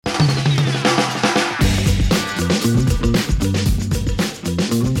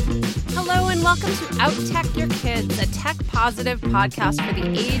welcome to Out Tech Your Kids, a tech-positive podcast for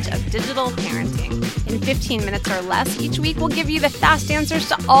the age of digital parenting. In 15 minutes or less each week, we'll give you the fast answers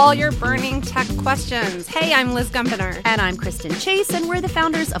to all your burning tech questions. Hey, I'm Liz Gumpiner. And I'm Kristen Chase, and we're the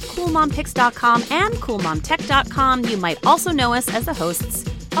founders of CoolMomPicks.com and CoolMomTech.com. You might also know us as the hosts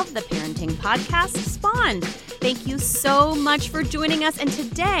of the parenting podcast, Spawned. Thank you so much for joining us. And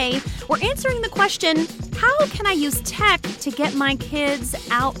today, we're answering the question, how can I use tech to get my kids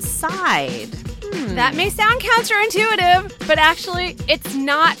outside? That may sound counterintuitive, but actually it's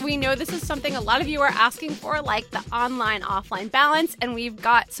not. We know this is something a lot of you are asking for, like the online-offline balance, and we've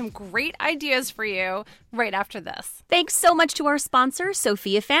got some great ideas for you right after this. Thanks so much to our sponsor,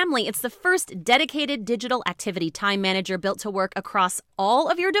 Sophia Family. It's the first dedicated digital activity time manager built to work across all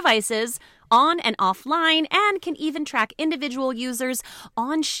of your devices, on and offline, and can even track individual users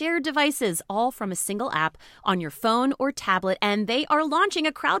on shared devices, all from a single app on your phone or tablet. And they are launching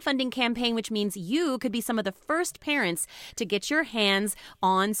a crowdfunding campaign, which means you could be some of the first parents to get your hands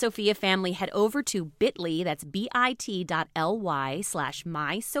on Sophia Family. Head over to bit.ly, that's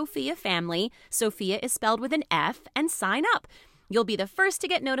bit.ly/MySophiaFamily. Sophia is spelled with an F, and sign up. You'll be the first to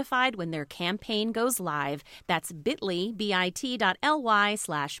get notified when their campaign goes live. That's bit.ly,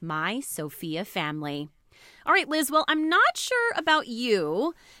 bit.ly/MySophiaFamily. All right, Liz, well, I'm not sure about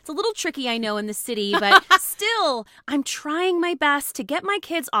you. It's a little tricky, I know, in the city, but still, I'm trying my best to get my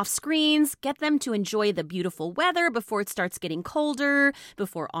kids off screens, get them to enjoy the beautiful weather before it starts getting colder,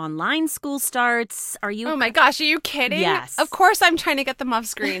 before online school starts. Are you? Oh my gosh, are you kidding? Yes. Of course I'm trying to get them off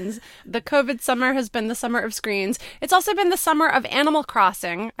screens. The COVID summer has been the summer of screens. It's also been the summer of Animal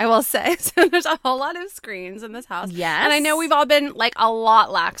Crossing, I will say. So there's a whole lot of screens in this house. Yes. And I know we've all been like a lot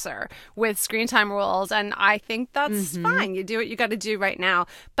laxer with screen time rules, and I think that's fine. You do what you got to do right now.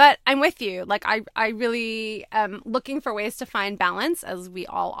 But I'm with you. Like, I really am looking for ways to find balance, as we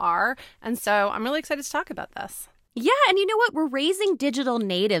all are. And so I'm really excited to talk about this. Yeah, and you know what? We're raising digital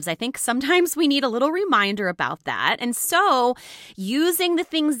natives. I think sometimes we need a little reminder about that. And so using the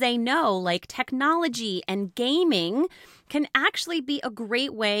things they know, like technology and gaming, can actually be a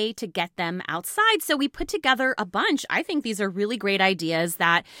great way to get them outside. So we put together a bunch. I think these are really great ideas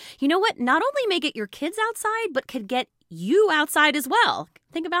that, you know what, not only may get your kids outside, but could get you outside as well.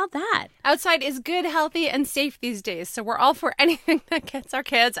 Think about that. Outside is good, healthy, and safe these days. So we're all for anything that gets our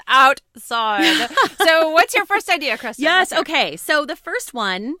kids outside. So what's your first idea, Kristen? Yes, okay. So the first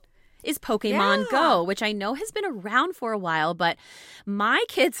one is Pokemon Go, which I know has been around for a while, but my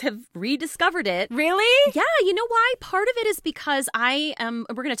kids have rediscovered it. Really? Yeah, you know why? Part of it is because we're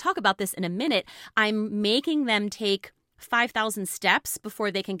going to talk about this in a minute, I'm making them take 5,000 steps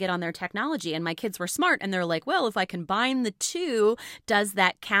before they can get on their technology. And my kids were smart, and they're like, well, if I combine the two, does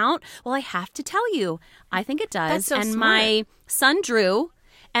that count? Well, I have to tell you, I think it does. That's so and smart. My son, Drew,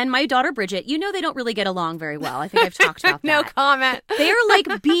 and my daughter, Bridget, you know they don't really get along very well. I think I've talked about that. No comment. They're like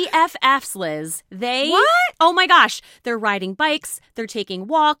BFFs, Liz. What? Oh my gosh. They're riding bikes. They're taking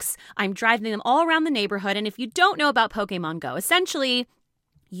walks. I'm driving them all around the neighborhood. And if you don't know about Pokemon Go, essentially,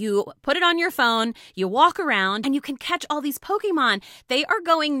 you put it on your phone, you walk around, and you can catch all these Pokemon. They are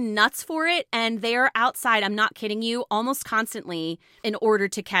going nuts for it, and they are outside, I'm not kidding you, almost constantly in order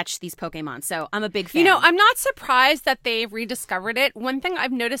to catch these Pokemon. So I'm a big fan. You know, I'm not surprised that they've rediscovered it. One thing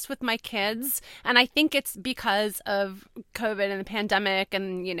I've noticed with my kids, and I think it's because of COVID and the pandemic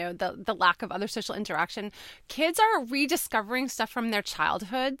and, you know, the lack of other social interaction, kids are rediscovering stuff from their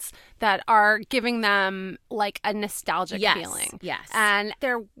childhoods that are giving them like a nostalgic feeling. Yes. And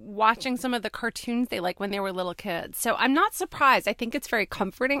they're watching some of the cartoons they like when they were little kids. So I'm not surprised. I think it's very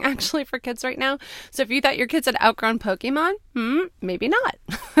comforting, actually, for kids right now. So if you thought your kids had outgrown Pokemon, maybe not.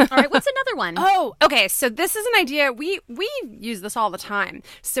 All right, what's another one? Oh, okay. So this is an idea. We use this all the time.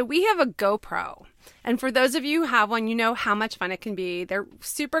 So we have a GoPro. And for those of you who have one, you know how much fun it can be. They're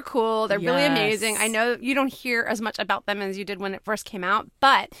super cool. They're really amazing. I know you don't hear as much about them as you did when it first came out,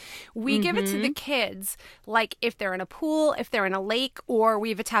 but we give it to the kids, like if they're in a pool, if they're in a lake, or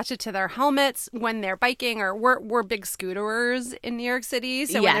we've attached it to their helmets when they're biking, or we're big scooterers in New York City.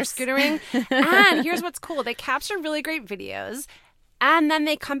 So when they're scootering. And here's what's cool. They capture really great videos. And then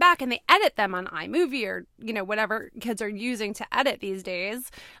they come back and they edit them on iMovie or, you know, whatever kids are using to edit these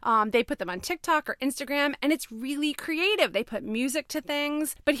days. They put them on TikTok or Instagram, and it's really creative. They put music to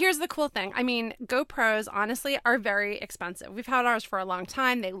things. But here's the cool thing. I mean, GoPros, honestly, are very expensive. We've had ours for a long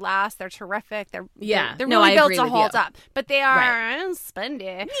time. They last. They're terrific. They're really built to hold up. But they are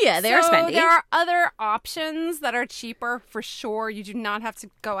spendy. Yeah, they are spendy. There are other options that are cheaper for sure. You do not have to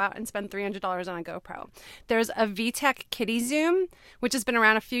go out and spend $300 on a GoPro. There's a VTech Kitty Zoom. which has been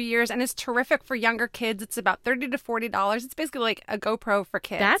around a few years and is terrific for younger kids. It's about $30 to $40. It's basically like a GoPro for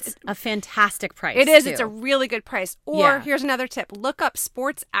kids. That's a fantastic price. It is. Too. It's a really good price. Or here's another tip. Look up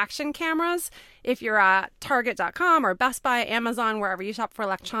sports action cameras if you're at Target.com or Best Buy, Amazon, wherever you shop for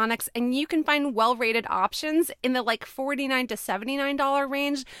electronics, and you can find well-rated options in the like $49 to $79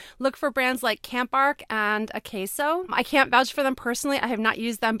 range. Look for brands like Camp Arc and Akeso. I can't vouch for them personally. I have not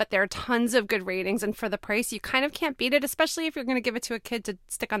used them, but there are tons of good ratings, and for the price, you kind of can't beat it, especially if you're going to give it to a kid to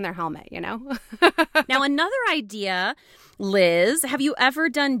stick on their helmet, you know? Now, another idea, Liz, have you ever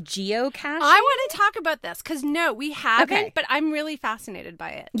done geocaching? I want to talk about this because no, we haven't, but I'm really fascinated by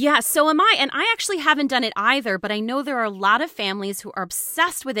it. Yeah, so am I. And I actually haven't done it either, but I know there are a lot of families who are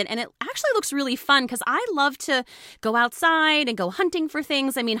obsessed with it. And it actually looks really fun because I love to go outside and go hunting for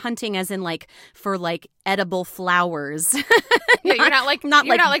things. I mean, hunting as in like for like edible flowers. Yeah, you're not like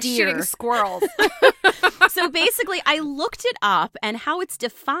deer. shooting squirrels. So basically, I looked it up, and how it's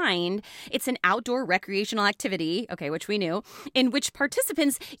defined, it's an outdoor recreational activity, okay, which we knew, in which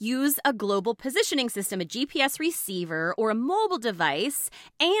participants use a global positioning system, a GPS receiver, or a mobile device,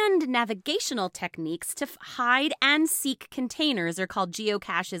 and navigational techniques to hide and seek containers. They're called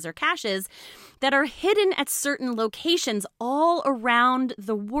geocaches or caches that are hidden at certain locations all around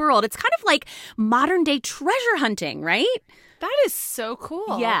the world. It's kind of like modern-day treasure hunting, right? That is so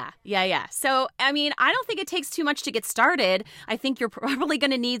cool. Yeah. So, I mean, I don't think it takes too much to get started. I think you're probably going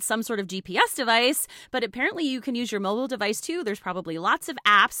to need some sort of GPS device, but apparently you can use your mobile device too. There's probably lots of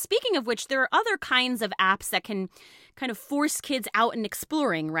apps. Speaking of which, there are other kinds of apps that can kind of force kids out and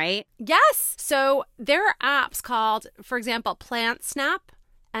exploring, right? Yes. So there are apps called, for example, PlantSnap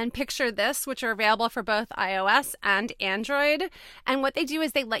and Picture This, which are available for both iOS and Android. And what they do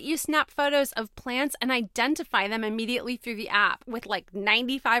is they let you snap photos of plants and identify them immediately through the app with like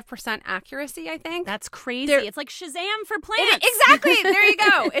 95% accuracy, I think. That's crazy. It's like Shazam for plants. Exactly. There you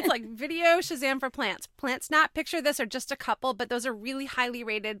go. It's like video Shazam for plants. PlantSnap, Picture This are just a couple, but those are really highly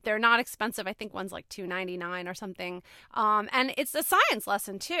rated. They're not expensive. I think one's like $2.99 or something. And it's a science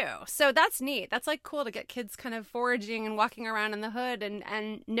lesson too. So that's neat. That's like cool to get kids kind of foraging and walking around in the hood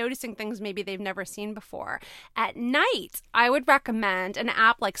and noticing things maybe they've never seen before. At night, I would recommend an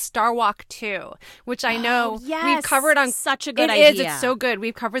app like Starwalk 2, which I know we've covered on. Such a good idea. It is. It's so good.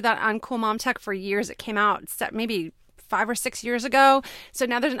 We've covered that on Cool Mom Tech for years. It came out maybe 5 or 6 years ago. So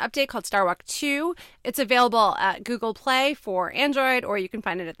now there's an update called Starwalk 2. It's available at Google Play for Android, or you can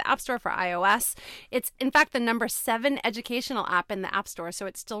find it at the App Store for iOS. It's, in fact, the number 7 educational app in the App Store, so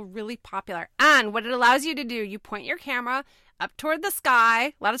it's still really popular. And what it allows you to do, you point your camera up toward the sky.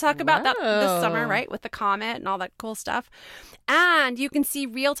 A lot of talk about that this summer, right? With the comet and all that cool stuff. And you can see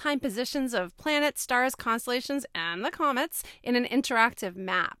real-time positions of planets, stars, constellations, and the comets in an interactive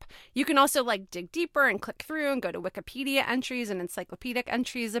map. You can also like dig deeper and click through and go to Wikipedia entries and encyclopedic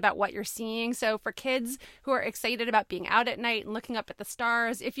entries about what you're seeing. So for kids who are excited about being out at night and looking up at the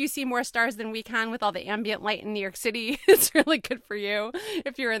stars, if you see more stars than we can with all the ambient light in New York City, it's really good for you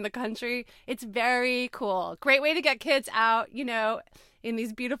if you're in the country. It's very cool. Great way to get kids out, you know, in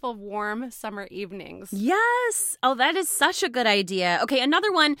these beautiful, warm summer evenings. Yes. Oh, that is such a good idea. Okay,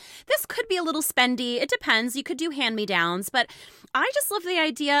 another one. This could be a little spendy. It depends. You could do hand-me-downs, but I just love the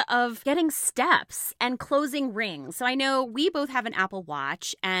idea of getting steps and closing rings. So I know we both have an Apple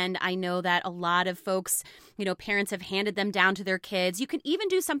Watch, and I know that a lot of folks, you know, parents have handed them down to their kids. You can even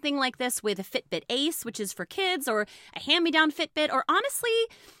do something like this with a Fitbit Ace, which is for kids, or a hand-me-down Fitbit, or honestly,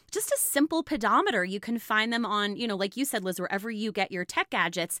 just a simple pedometer. You can find them on, you know, like you said, Liz, wherever you get your tech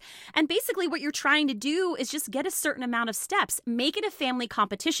gadgets. And basically what you're trying to do is just get a certain amount of steps. Make it a family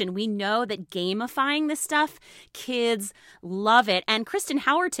competition. We know that gamifying this stuff, kids love it. And Kristen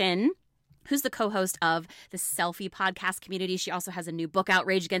Howerton, who's the co-host of the Selfie podcast community. She also has a new book out,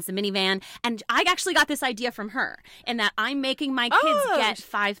 Rage Against the Minivan. And I actually got this idea from her in that I'm making my kids get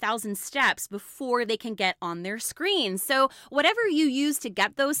 5,000 steps before they can get on their screen. So whatever you use to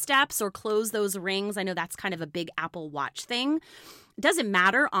get those steps or close those rings, I know that's kind of a big Apple Watch thing. Doesn't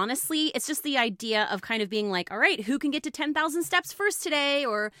matter, honestly. It's just the idea of kind of being like, all right, who can get to 10,000 steps first today?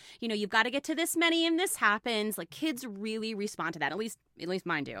 Or, you know, you've got to get to this many and this happens. Like, kids really respond to that. At least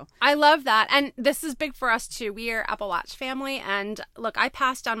mine do. I love that. And this is big for us too. We are Apple Watch family. And look, I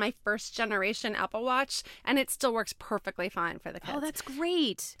passed on my first generation Apple Watch and it still works perfectly fine for the kids. Oh, that's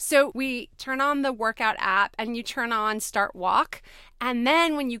great. So we turn on the workout app and you turn on Start Walk. And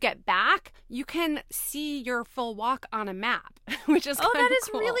then when you get back, you can see your full walk on a map, which which is that is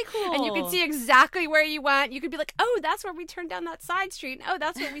cool. really cool. And you can see exactly where you went. You could be like, oh, that's where we turned down that side street. And, oh,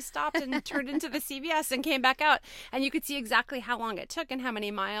 that's where we stopped and turned into the CVS and came back out. And you could see exactly how long it took and how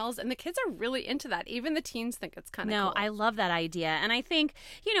many miles. And the kids are really into that. Even the teens think it's kind of cool. No, I love that idea. And I think,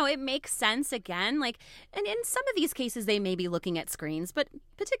 you know, it makes sense again. Like, and in some of these cases, they may be looking at screens, but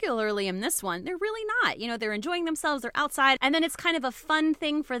particularly in this one, they're really not. You know, they're enjoying themselves, they're outside, and then it's kind of a fun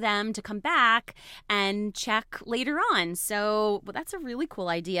thing for them to come back and check later on. So that's a really cool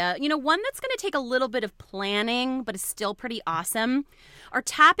idea. You know, one that's going to take a little bit of planning, but is still pretty awesome, are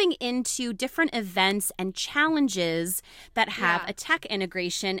tapping into different events and challenges that have a tech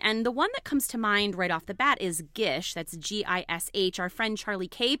integration. And the one that comes to mind right off the bat is Gish. That's Gish. Our friend Charlie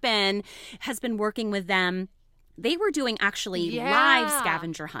Capon has been working with them. They were doing actually live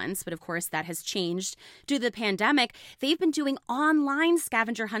scavenger hunts, but of course that has changed due to the pandemic. They've been doing online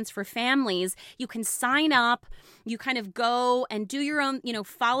scavenger hunts for families. You can sign up, you kind of go and do your own, you know,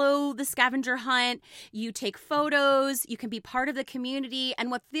 follow the scavenger hunt. You take photos, you can be part of the community.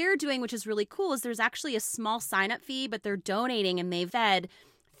 And what they're doing, which is really cool, is there's actually a small sign-up fee, but they're donating, and they've fed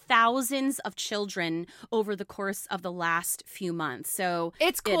thousands of children over the course of the last few months. So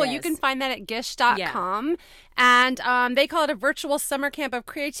it's cool. You can find that at gish.com. And they call it a virtual summer camp of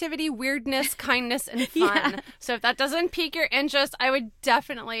creativity, weirdness, kindness, and fun. So if that doesn't pique your interest, I would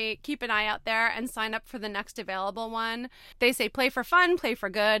definitely keep an eye out there and sign up for the next available one. They say play for fun, play for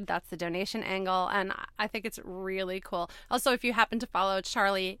good. That's the donation angle. And I think it's really cool. Also, if you happen to follow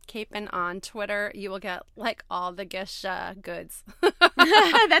Charlie Capon on Twitter, you will get like all the Gish goods.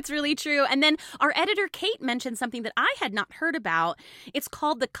 That's really true. And then our editor, Kate, mentioned something that I had not heard about. It's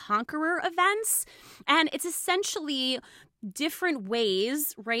called the Conqueror Events. And it's essentially different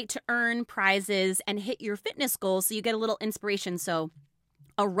ways, right, to earn prizes and hit your fitness goals. So you get a little inspiration. So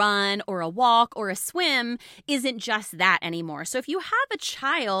a run or a walk or a swim isn't just that anymore. So if you have a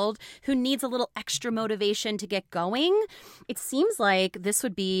child who needs a little extra motivation to get going, it seems like this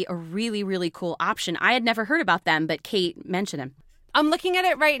would be a really, really cool option. I had never heard about them, but Kate mentioned them. I'm looking at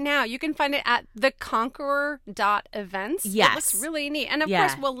it right now. You can find it at theconqueror.events. Yes. It looks really neat. And of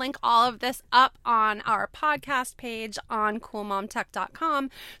course, we'll link all of this up on our podcast page on coolmomtech.com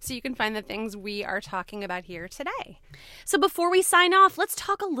so you can find the things we are talking about here today. So before we sign off, let's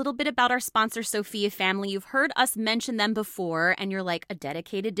talk a little bit about our sponsor, Sophia Family. You've heard us mention them before, and you're like, a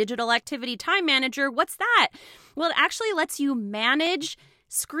dedicated digital activity time manager? What's that? Well, it actually lets you manage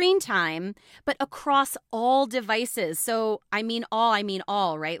screen time, but across all devices. So I mean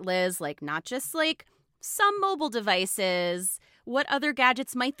all, right, Liz? Like not just like some mobile devices. What other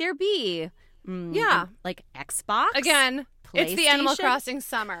gadgets might there be? Like Xbox? Again, it's the Animal Crossing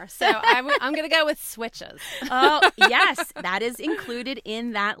summer. So I'm going to go with Switches. Oh, yes, that is included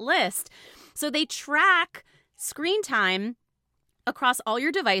in that list. So they track screen time across all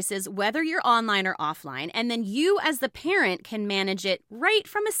your devices, whether you're online or offline, and then you as the parent can manage it right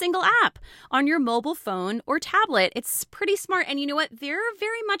from a single app on your mobile phone or tablet. It's pretty smart. And you know what? They're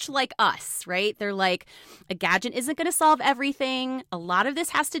very much like us, right? They're like, a gadget isn't going to solve everything. A lot of this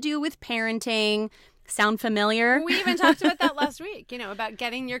has to do with parenting. Sound familiar? We even talked about that last week, about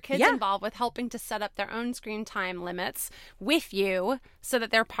getting your kids involved with helping to set up their own screen time limits with you so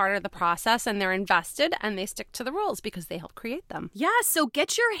that they're part of the process and they're invested and they stick to the rules because they help create them. Yeah, so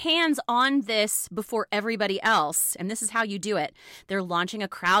get your hands on this before everybody else. And this is how you do it. They're launching a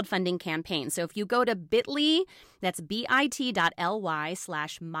crowdfunding campaign. So if you go to bit.ly, that's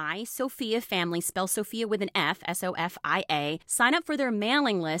bit.ly/MySophiaFamily, spell Sophia with an F, Sofia, sign up for their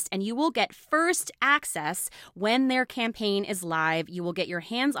mailing list and you will get first access when their campaign is live. You will get your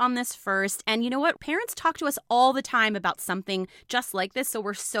hands on this first. And you know what? Parents talk to us all the time about something just like this. So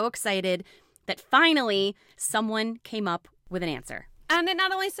we're so excited that finally someone came up with an answer. And it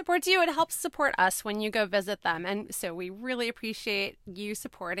not only supports you, it helps support us when you go visit them. And so we really appreciate you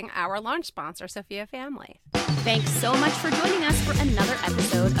supporting our launch sponsor, Sophia Family. Thanks so much for joining us for another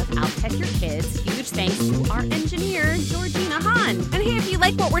episode of Outtech Your Kids. Huge thanks to our engineer, Georgina Hahn. And hey, if you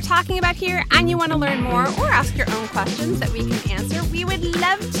like what we're talking about here and you want to learn more or ask your own questions that we can answer, we would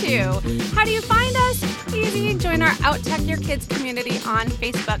love to. How do you find us? Easy. Join our Outtech Your Kids community on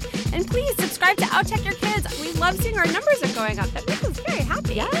Facebook. And please subscribe to Outtech Your Kids. We love seeing our numbers are going up. That makes us very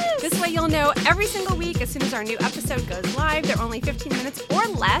happy. Yes. This way you'll know every single week as soon as our new episode goes live. They're only 15 minutes or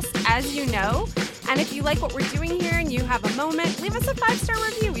less, as you know. And if you like what we're doing here and you have a moment, leave us a 5-star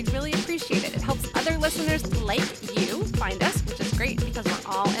review. We'd really appreciate it. It helps other listeners like you find us, which is great because we're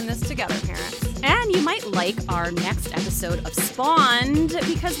all in this together, parents. And you might like our next episode of Spawned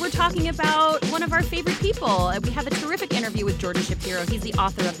because we're talking about one of our favorite people. We have a terrific interview with Jordan Shapiro. He's the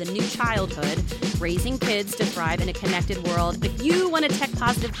author of The New Childhood, Raising Kids to Thrive in a Connected World. If you want a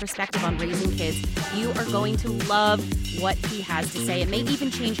tech-positive perspective on raising kids, you are going to love what he has to say. It may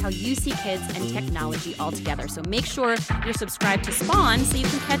even change how you see kids and technology altogether. So make sure you're subscribed to Spawn so you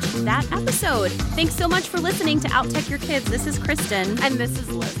can catch that episode. Thanks so much for listening to OutTech Your Kids. This is Kristen. And this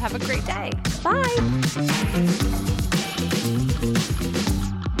is Liz. Have a great day. Bye.